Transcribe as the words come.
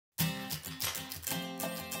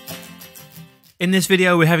In this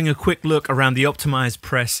video, we're having a quick look around the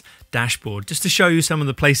OptimizePress dashboard, just to show you some of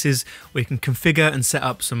the places where you can configure and set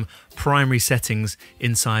up some primary settings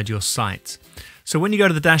inside your site. So when you go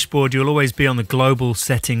to the dashboard, you'll always be on the global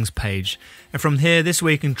settings page. And from here, this is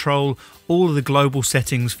where you control all of the global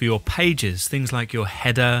settings for your pages, things like your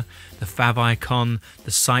header, the fav icon, the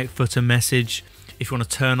site footer message, if you want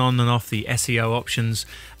to turn on and off the SEO options,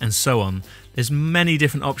 and so on. There's many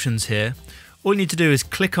different options here. All you need to do is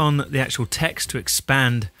click on the actual text to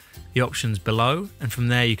expand the options below, and from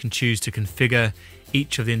there you can choose to configure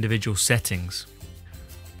each of the individual settings.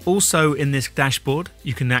 Also in this dashboard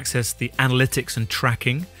you can access the analytics and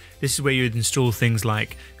tracking. This is where you would install things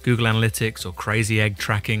like Google Analytics or Crazy Egg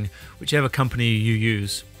tracking, whichever company you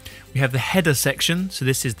use. We have the header section, so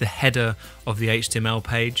this is the header of the HTML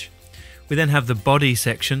page. We then have the body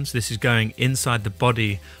section, so this is going inside the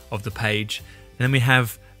body of the page. And then we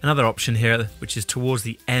have another option here which is towards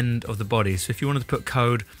the end of the body. So if you wanted to put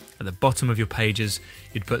code at the bottom of your pages,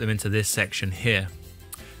 you'd put them into this section here.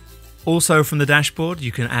 Also from the dashboard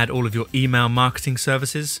you can add all of your email marketing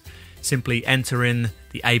services. Simply enter in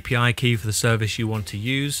the API key for the service you want to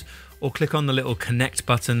use, or click on the little connect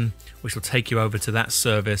button which will take you over to that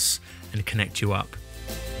service and connect you up.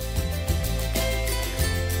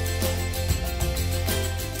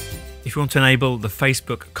 If you want to enable the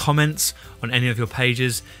Facebook comments on any of your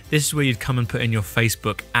pages, this is where you'd come and put in your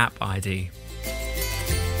Facebook app ID.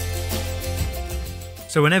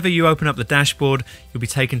 So whenever you open up the dashboard, you'll be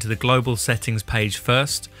taken to the global settings page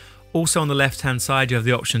first. Also on the left hand side you have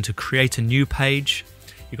the option to create a new page.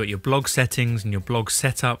 You've got your blog settings and your blog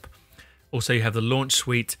setup. Also you have the launch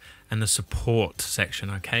suite and the support section,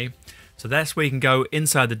 okay? So that's where you can go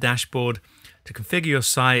inside the dashboard to configure your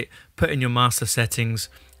site, put in your master settings,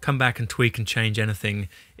 come back and tweak and change anything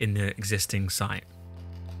in the existing site.